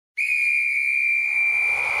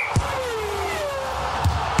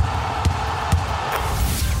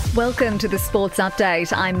Welcome to the Sports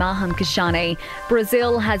Update. I'm Maham Kashani.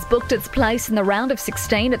 Brazil has booked its place in the round of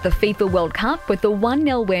 16 at the FIFA World Cup with a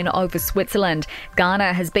 1-0 win over Switzerland.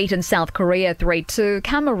 Ghana has beaten South Korea 3-2.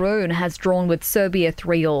 Cameroon has drawn with Serbia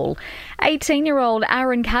 3-3. 18-year-old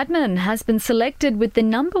Aaron Cadman has been selected with the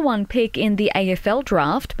number 1 pick in the AFL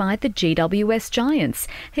draft by the GWS Giants.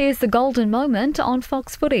 Here's the golden moment on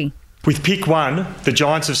Fox Footy. With pick 1, the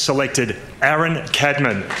Giants have selected Aaron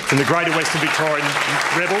Cadman from the Greater Western Victorian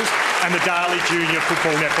Rebels and the Darley Junior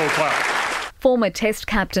Football Netball Club. Former Test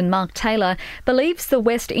captain Mark Taylor believes the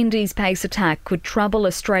West Indies pace attack could trouble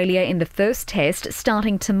Australia in the first Test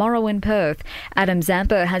starting tomorrow in Perth. Adam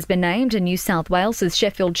Zampa has been named in New South Wales'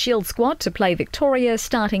 Sheffield Shield squad to play Victoria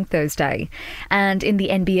starting Thursday. And in the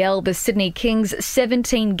NBL, the Sydney Kings'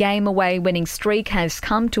 17-game away winning streak has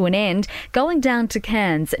come to an end, going down to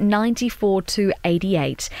Cairns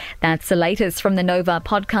 94-88. That's the latest from the Nova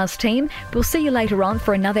podcast team. We'll see you later on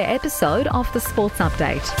for another episode of the Sports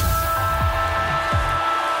Update.